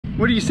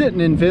What are you sitting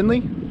in,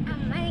 Finley?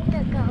 I'm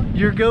gonna go.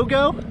 Your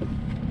go-go?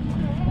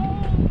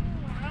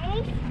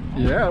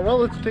 Yeah, well,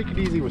 let's take it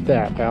easy with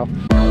that, pal.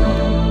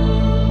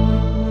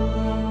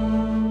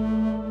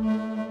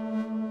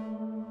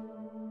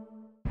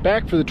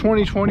 Back for the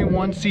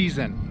 2021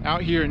 season,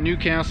 out here in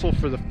Newcastle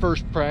for the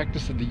first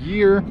practice of the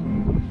year.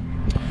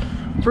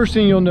 First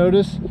thing you'll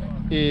notice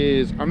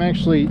is I'm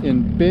actually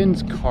in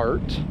Ben's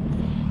cart,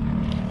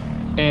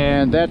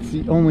 and that's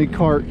the only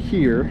cart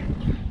here.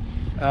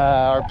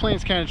 Our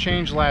plans kind of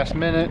changed last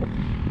minute,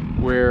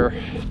 where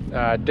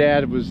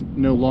Dad was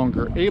no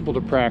longer able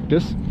to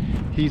practice.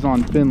 He's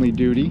on Finley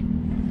duty,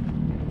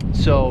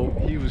 so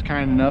he was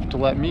kind enough to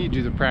let me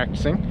do the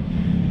practicing.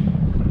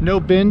 No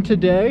Ben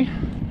today,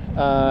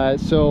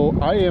 so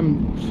I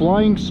am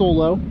flying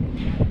solo.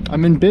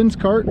 I'm in Ben's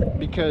cart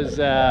because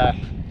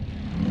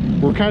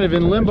we're kind of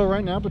in limbo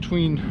right now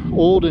between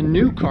old and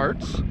new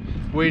carts,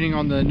 waiting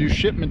on the new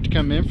shipment to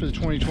come in for the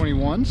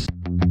 2021s.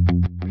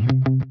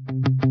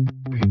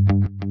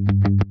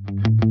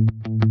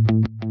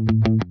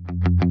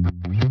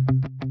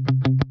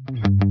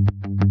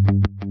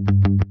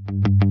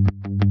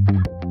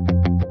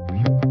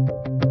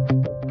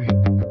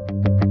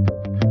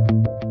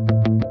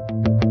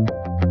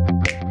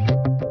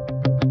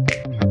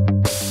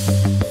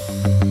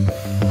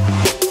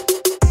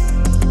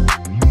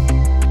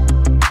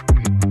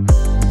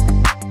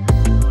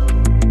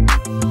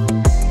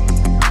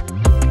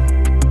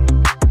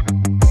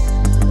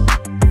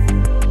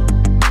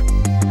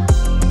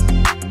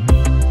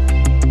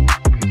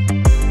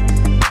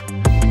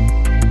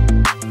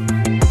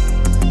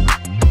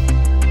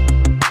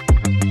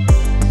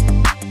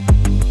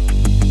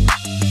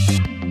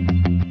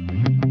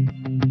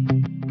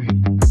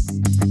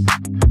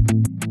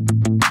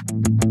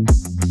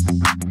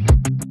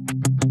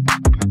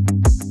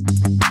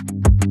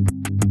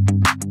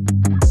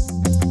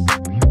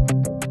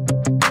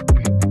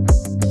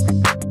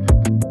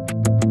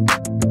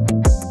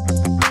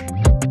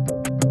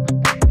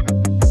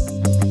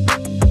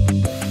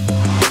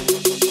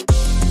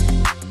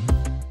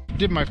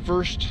 Did my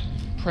first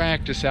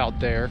practice out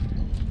there,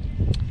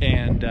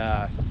 and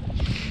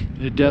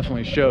it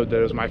definitely showed that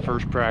it was my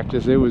first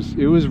practice. It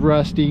was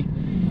rusty,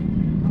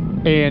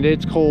 and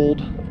it's cold,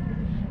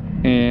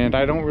 and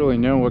I don't really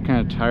know what kind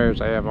of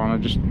tires I have on. I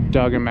just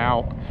dug them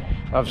out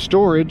of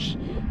storage,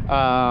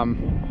 but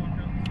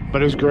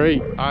it was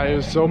great. It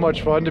was so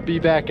much fun to be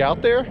back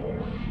out there.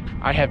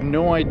 I have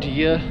no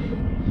idea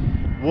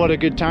what a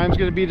good time's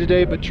going to be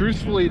today, but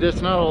truthfully, that's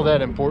not all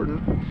that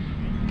important.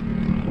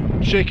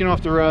 Shaking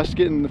off the rust,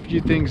 getting a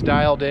few things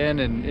dialed in,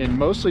 and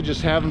mostly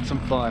just having some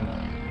fun.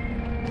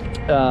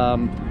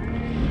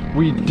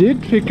 We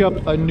did pick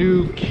up a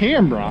new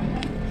camera.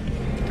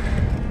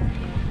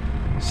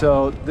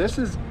 So this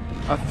is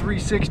a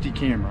 360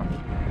 camera.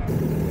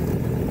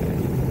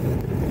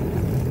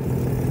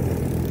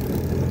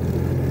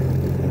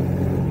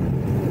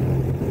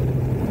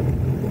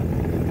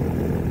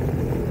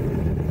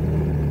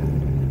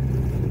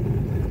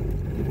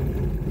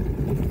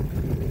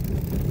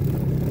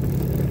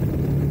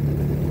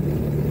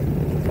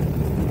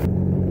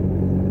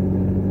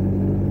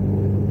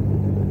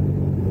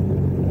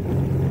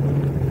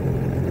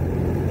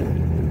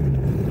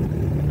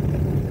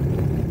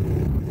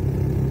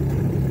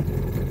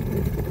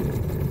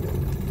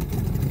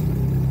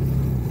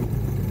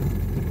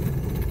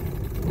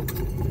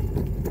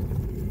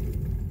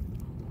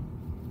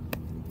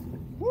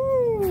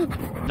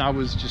 I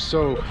was just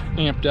so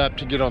amped up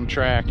to get on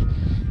track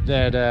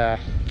that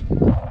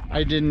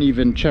I didn't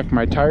even check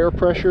my tire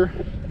pressure,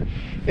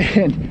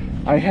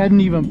 and I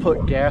hadn't even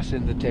put gas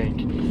in the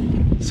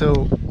tank.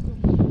 So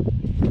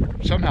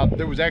somehow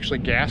there was actually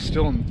gas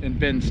still in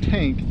Ben's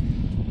tank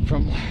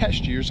from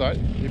last year, so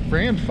it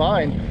ran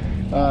fine.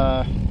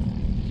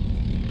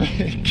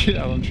 Get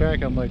out on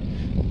track, I'm like,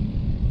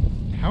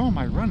 how am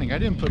I running? I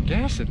didn't put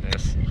gas in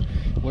this.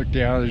 Look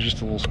down, there's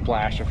just a little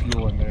splash of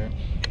fuel in there.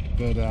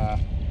 But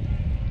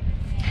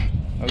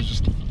I was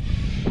just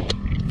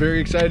very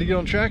excited to get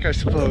on track, I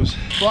suppose.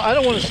 Well, I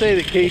don't want to say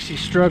that Casey's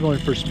struggling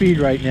for speed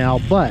right now,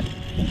 but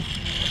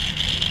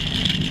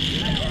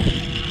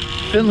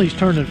Finley's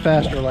turning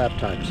faster lap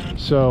times.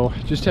 So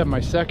just had my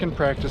second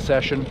practice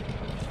session.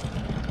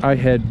 I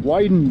had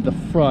widened the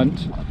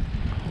front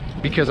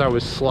because I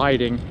was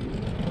sliding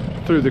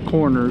through the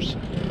corners,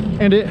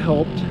 and it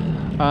helped.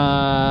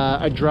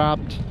 I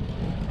dropped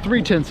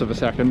 0.3 of a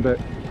second, but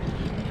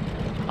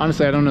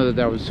honestly, I don't know that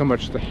that was so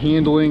much the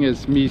handling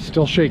as me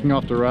still shaking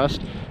off the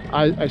rust.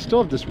 I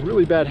still have this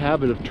really bad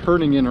habit of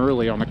turning in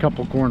early on a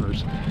couple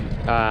corners,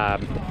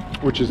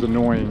 which is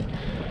annoying.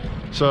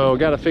 So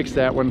got to fix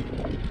that one.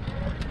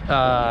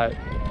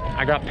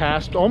 I got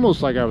past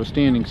almost like I was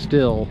standing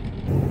still.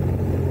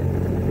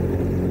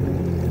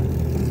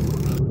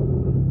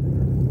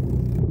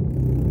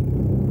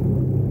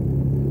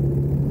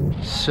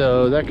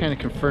 So that kind of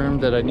confirmed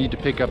that I need to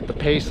pick up the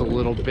pace a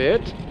little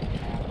bit.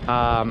 So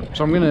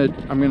I'm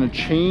gonna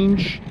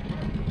change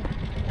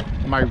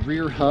my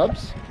rear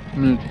hubs.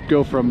 I'm gonna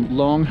go from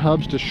long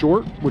hubs to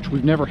short, which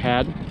we've never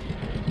had.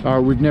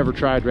 or we've never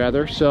tried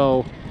rather.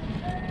 So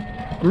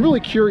I'm really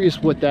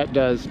curious what that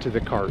does to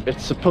the kart.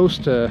 It's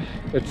supposed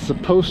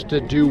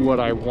to do what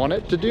I want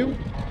it to do.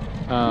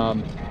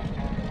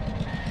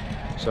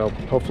 So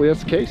hopefully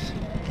that's the case.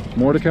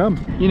 More to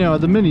come. You know,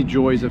 the many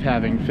joys of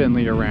having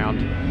Finley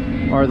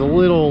around are the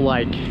little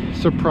like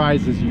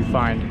surprises you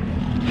find.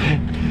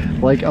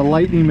 Like a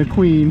Lightning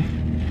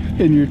McQueen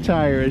in your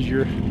tire as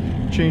you're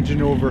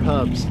changing over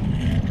hubs.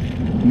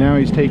 Now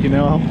he's taking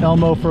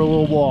Elmo for a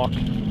little walk.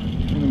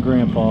 And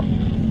Grandpa.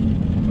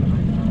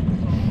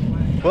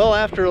 Well,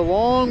 after a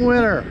long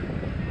winter,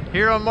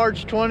 here on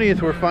March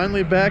 20th, we're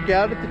finally back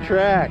out at the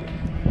track.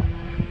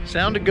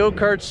 Sound of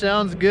go-kart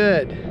sounds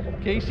good.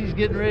 Casey's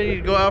getting ready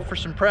to go out for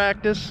some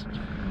practice.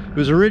 It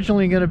was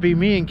originally going to be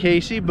me and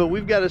Casey, but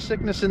we've got a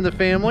sickness in the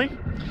family,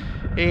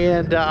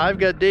 and I've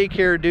got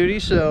daycare duty,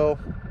 so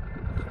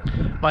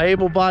my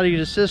able-bodied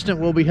assistant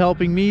will be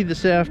helping me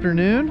this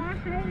afternoon.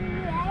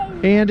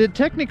 And it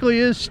technically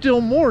is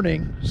still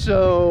morning,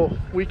 so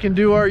we can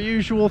do our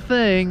usual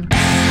thing.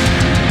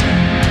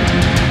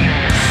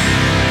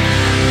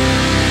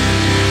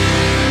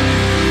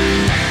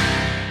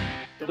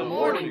 The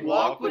morning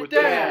walk with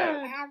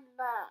Dad.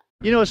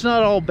 You know, it's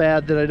not all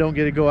bad that I don't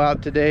get to go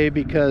out today,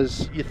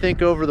 because you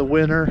think over the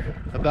winter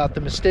about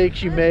the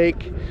mistakes you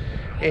make,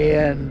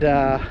 and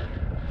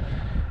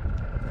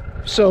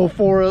so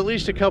for at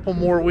least a couple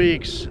more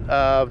weeks,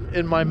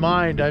 in my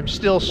mind, I'm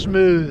still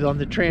smooth on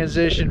the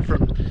transition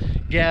from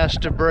gas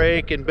to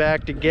brake and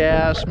back to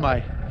gas.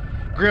 My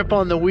grip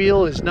on the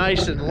wheel is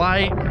nice and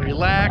light and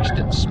relaxed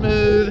and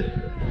smooth,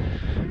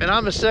 and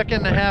I'm a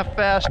second and a half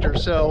faster,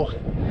 so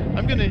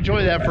I'm going to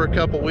enjoy that for a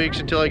couple weeks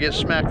until I get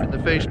smacked in the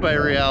face by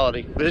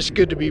reality. But it's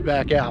good to be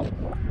back out.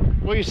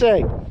 What do you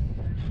say?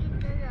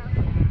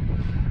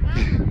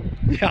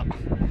 Yeah.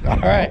 All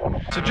right.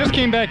 So just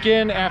came back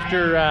in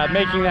after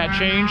making that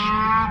change.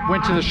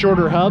 Went to the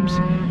shorter hubs,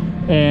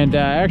 and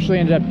actually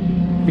ended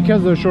up, because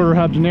of those shorter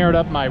hubs, narrowed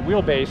up my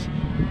wheelbase.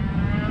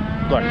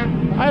 Look,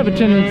 I have a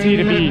tendency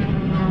to be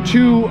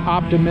too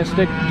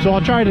optimistic, so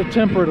I'll try to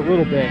temper it a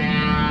little bit.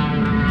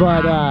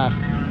 But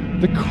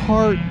the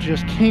kart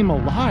just came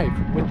alive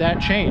with that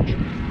change.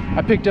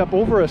 I picked up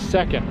over a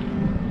second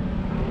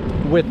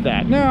with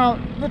that. Now,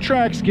 the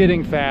track's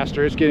getting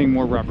faster, it's getting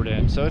more rubbered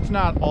in, so it's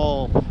not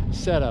all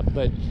set up,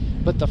 but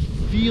the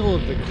feel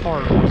of the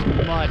kart was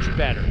much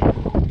better.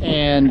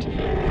 And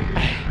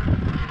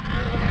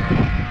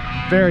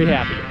very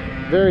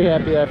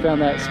happy I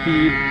found that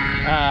speed.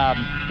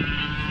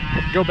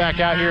 Go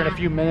back out here in a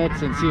few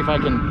minutes and see if I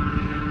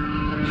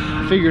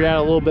can figure it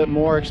out a little bit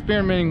more,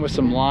 experimenting with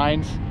some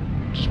lines,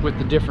 just with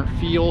the different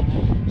feel,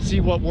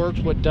 see what works,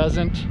 what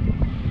doesn't.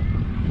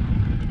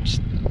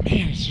 Just,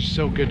 man, it's just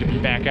so good to be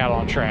back out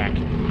on track.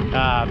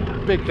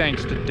 Big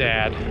thanks to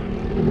Dad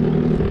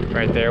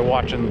right there,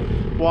 watching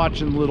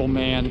little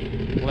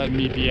man letting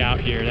me be out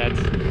here. That's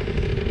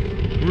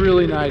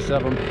really nice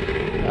of him.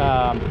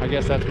 I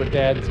guess that's what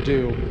dads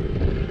do.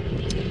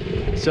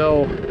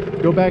 So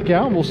go back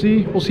out and we'll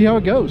see how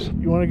it goes.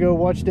 You want to go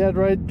watch Dad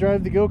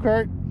drive the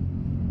go-kart?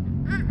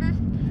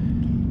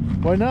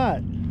 Why not?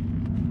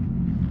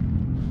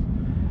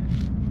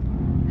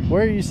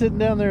 Why are you sitting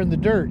down there in the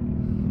dirt?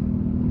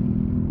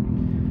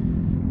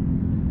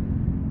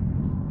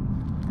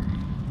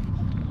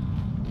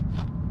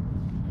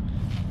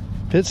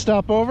 Pit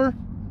stop over?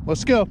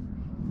 Let's go.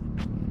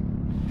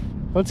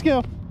 Let's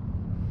go.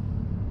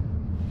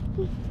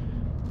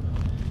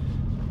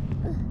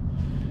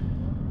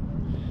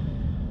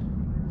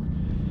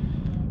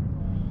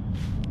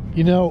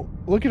 You know,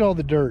 look at all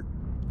the dirt.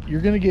 You're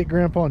gonna get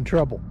Grandpa in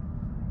trouble.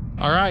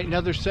 All right,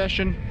 another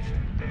session.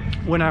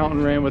 Went out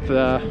and ran with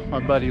my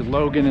buddy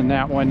Logan in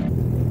that one.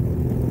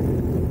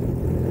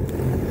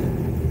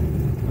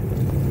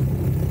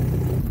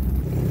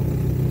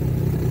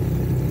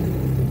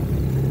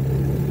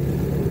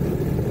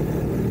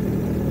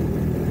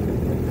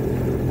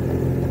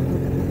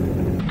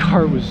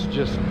 Car was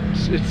just,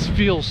 it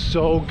feels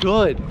so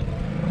good.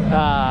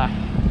 That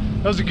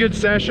was a good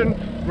session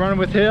running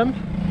with him.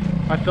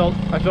 I felt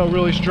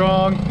really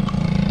strong.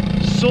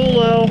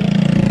 Solo,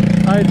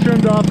 I had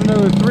trimmed off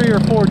another 3 or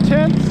 4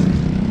 tenths,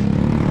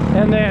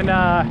 and then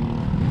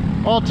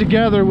all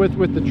together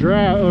with the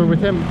drag, or with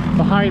him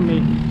behind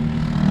me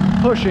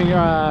pushing, you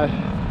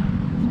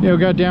know,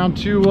 got down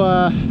to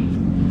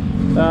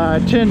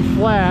 10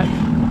 flat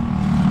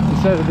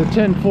instead of the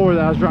 10-4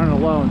 that I was running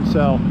alone.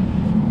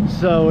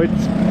 So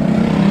it's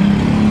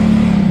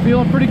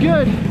feeling pretty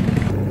good.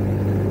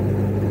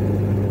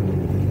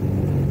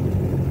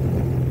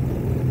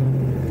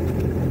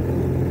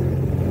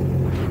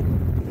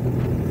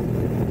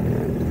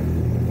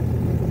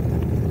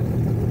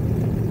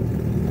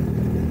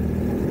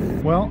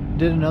 Well,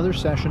 did another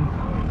session,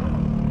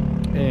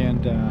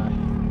 and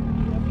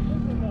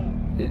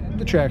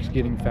the track's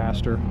getting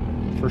faster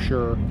for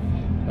sure.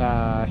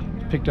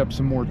 Picked up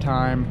some more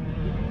time,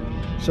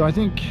 so I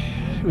think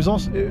it was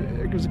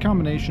a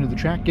combination of the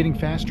track getting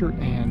faster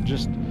and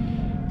just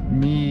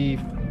me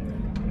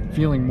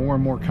feeling more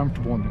and more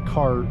comfortable in the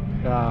kart.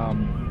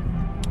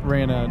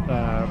 ran a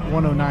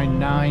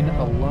 1099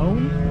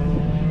 alone,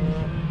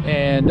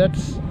 and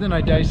then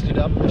I diced it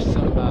up with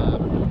some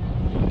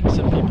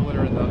people that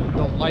are in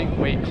the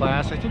lightweight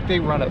class. I think they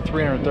run at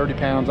 330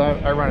 pounds.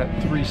 I run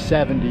at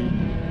 370.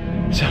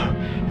 So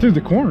through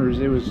the corners,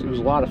 it was a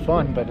lot of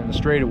fun, but in the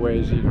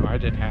straightaways, you know, I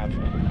didn't have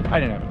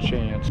a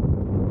chance.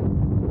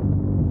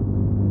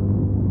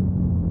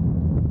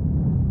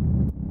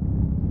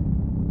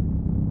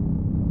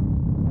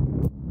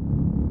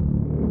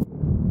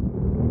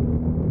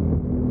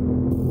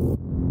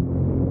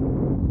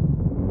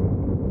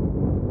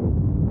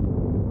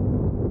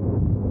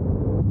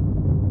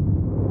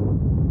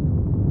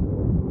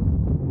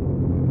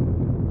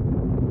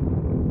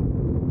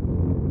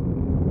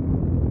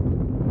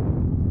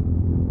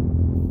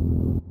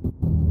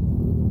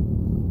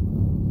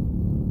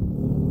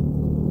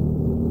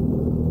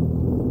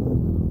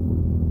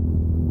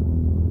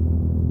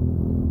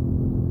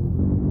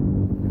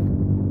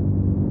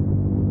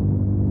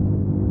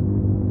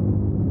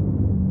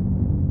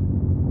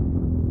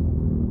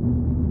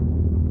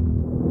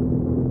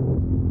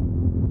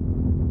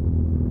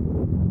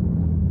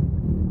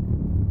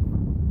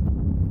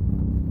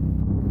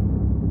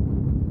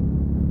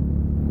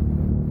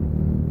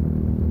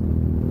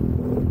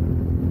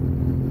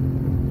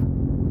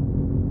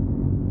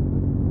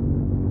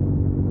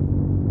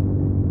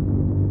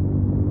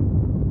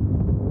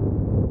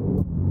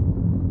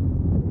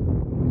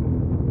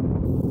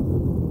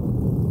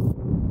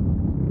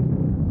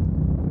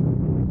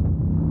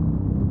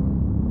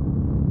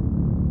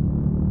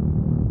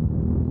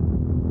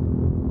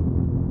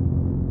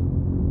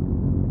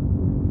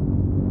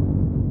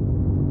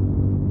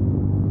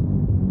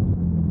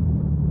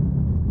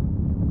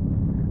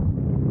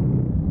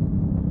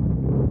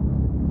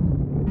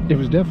 It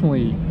was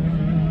definitely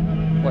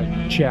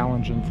like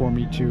challenging for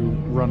me to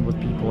run with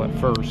people at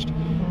first.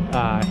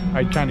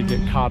 I'd kind of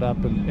get caught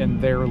up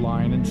in their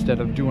line instead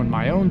of doing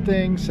my own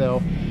thing,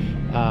 so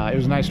it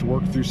was nice to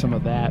work through some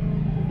of that.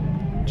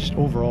 Just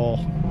overall,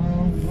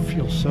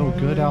 feels so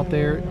good out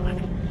there.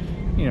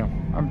 You know,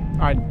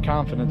 I'm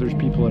confident there's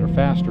people that are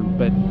faster,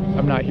 but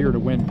I'm not here to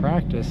win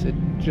practice. It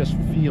just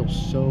feels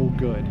so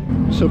good.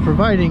 So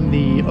providing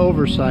the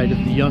oversight of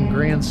the young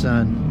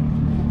grandson,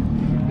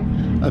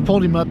 I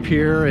pulled him up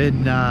here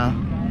and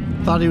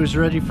thought he was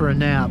ready for a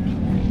nap.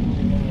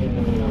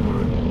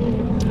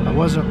 I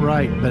wasn't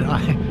right, but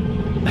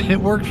it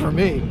worked for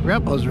me.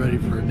 Grandpa's ready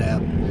for a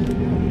nap.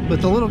 But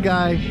the little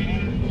guy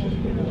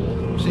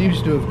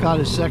seems to have caught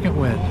his second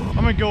wind. I'm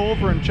gonna go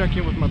over and check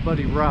in with my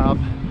buddy Rob.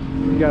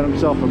 He got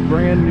himself a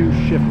brand new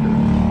shifter.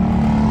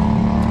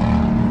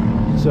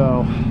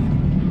 So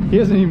he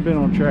hasn't even been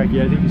on track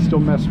yet. I think he's still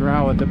messing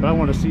around with it, but I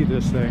want to see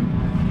this thing.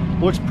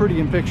 Looks pretty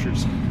in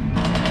pictures.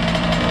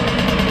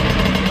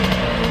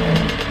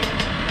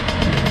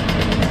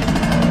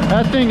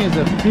 That thing is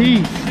a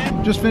beast.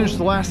 Just finished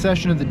the last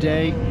session of the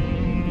day.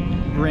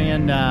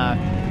 Ran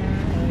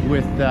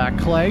with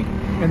Clay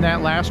in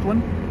that last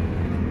one,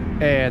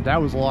 and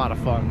that was a lot of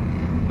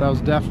fun. That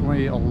was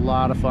definitely a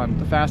lot of fun.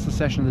 The fastest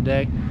session of the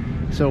day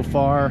so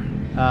far.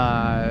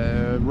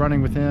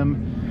 Running with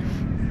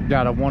him,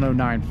 got a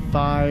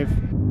 1095.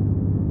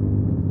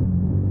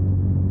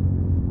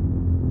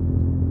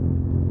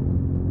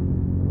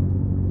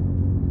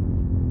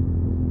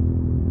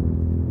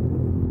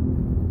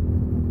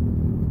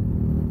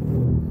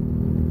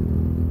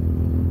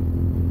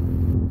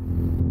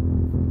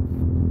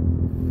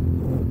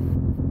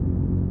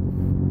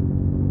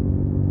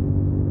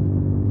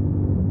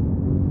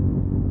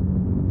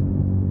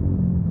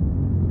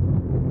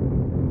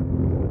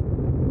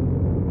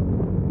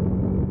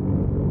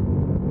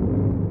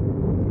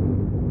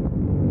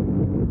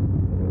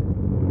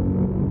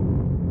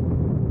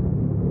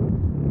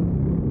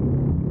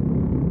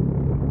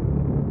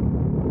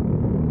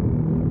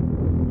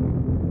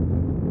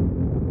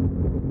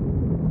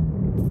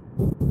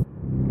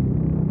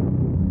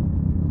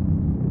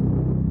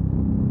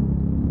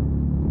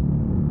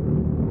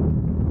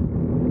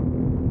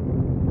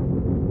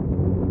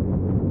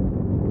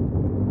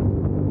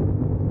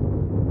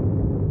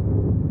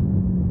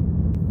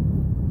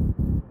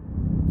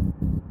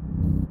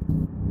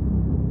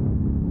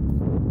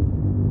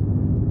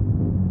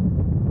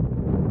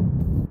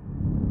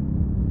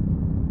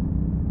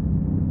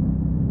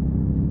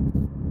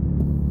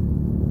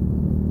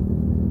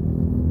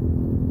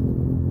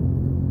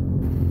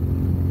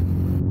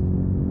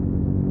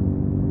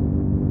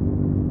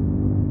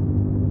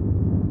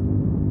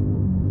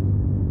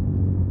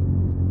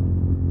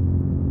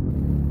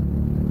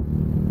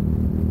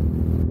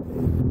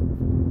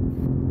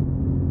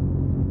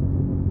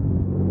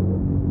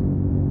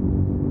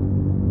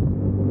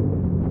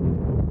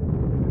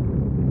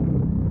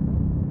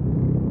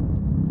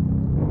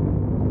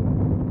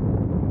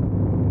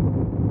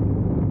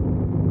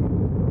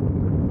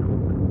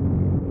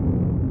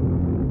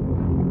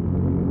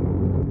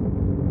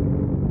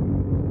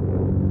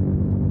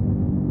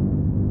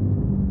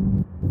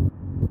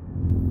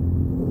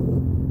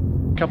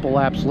 Couple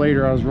laps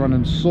later, I was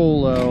running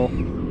solo,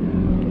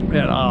 and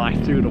I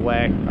threw it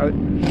away.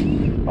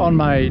 on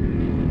my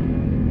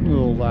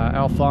little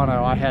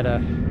Alfano, I had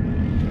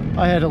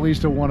at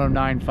least a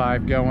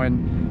 109.5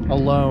 going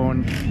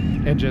alone,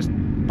 and just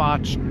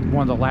botched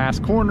one of the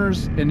last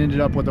corners and ended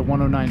up with a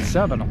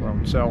 109.7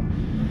 alone. So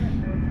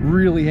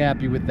really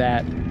happy with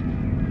that.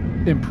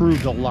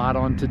 Improved a lot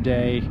on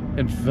today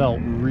and felt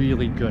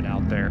really good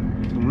out there.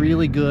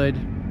 Really good.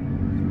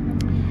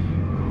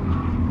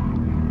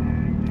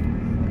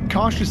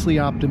 Cautiously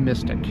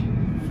optimistic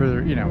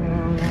for, you know,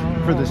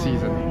 for the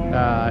season.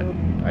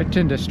 I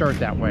tend to start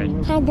that way.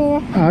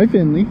 Hi,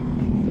 Finley.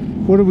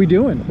 What are we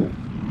doing?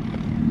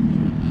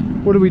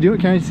 What are we doing?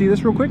 Can I see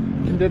this real quick?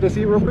 Did I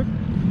see it real quick?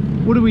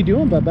 What are we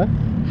doing, Bubba?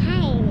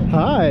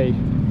 Hi.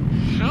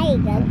 Hi,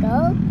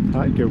 Go-Go.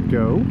 Hi,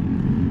 Go-Go.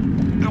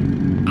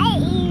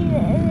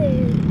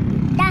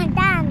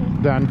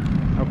 Done. Done.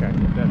 Okay,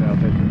 get that out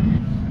there.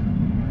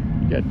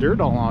 You got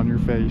dirt all on your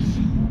face.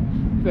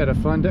 You've had a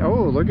fun day.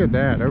 Oh, look at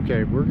that.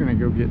 Okay, we're gonna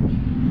go get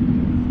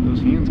those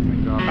hands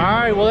cleaned off. All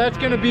right, well, that's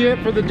gonna be it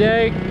for the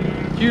day.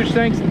 Huge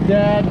thanks to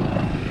Dad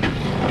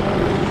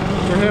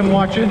for him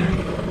watching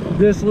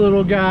this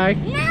little guy.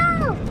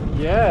 No!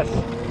 Yes.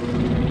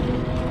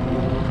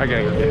 I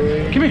gotta go get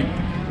it. Come here.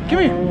 Come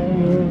here.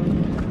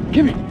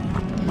 Come here.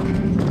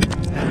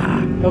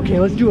 Okay,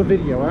 let's do a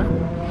video, huh?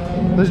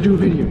 Let's do a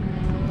video.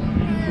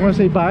 You wanna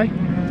say bye?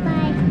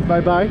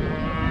 Bye. Bye-bye.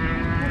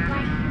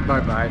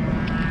 Bye-bye.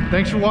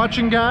 Thanks for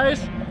watching,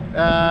 guys.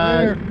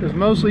 It was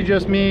mostly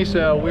just me,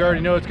 so we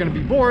already know it's gonna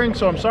be boring,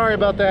 so I'm sorry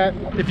about that.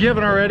 If you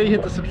haven't already,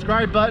 hit the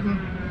subscribe button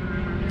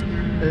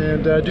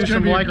and do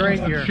some liking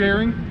and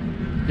sharing.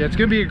 Yeah, it's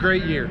gonna be a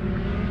great year.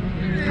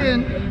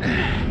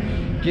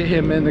 And get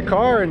him in the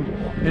car and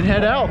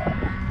head out.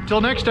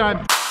 Till next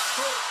time.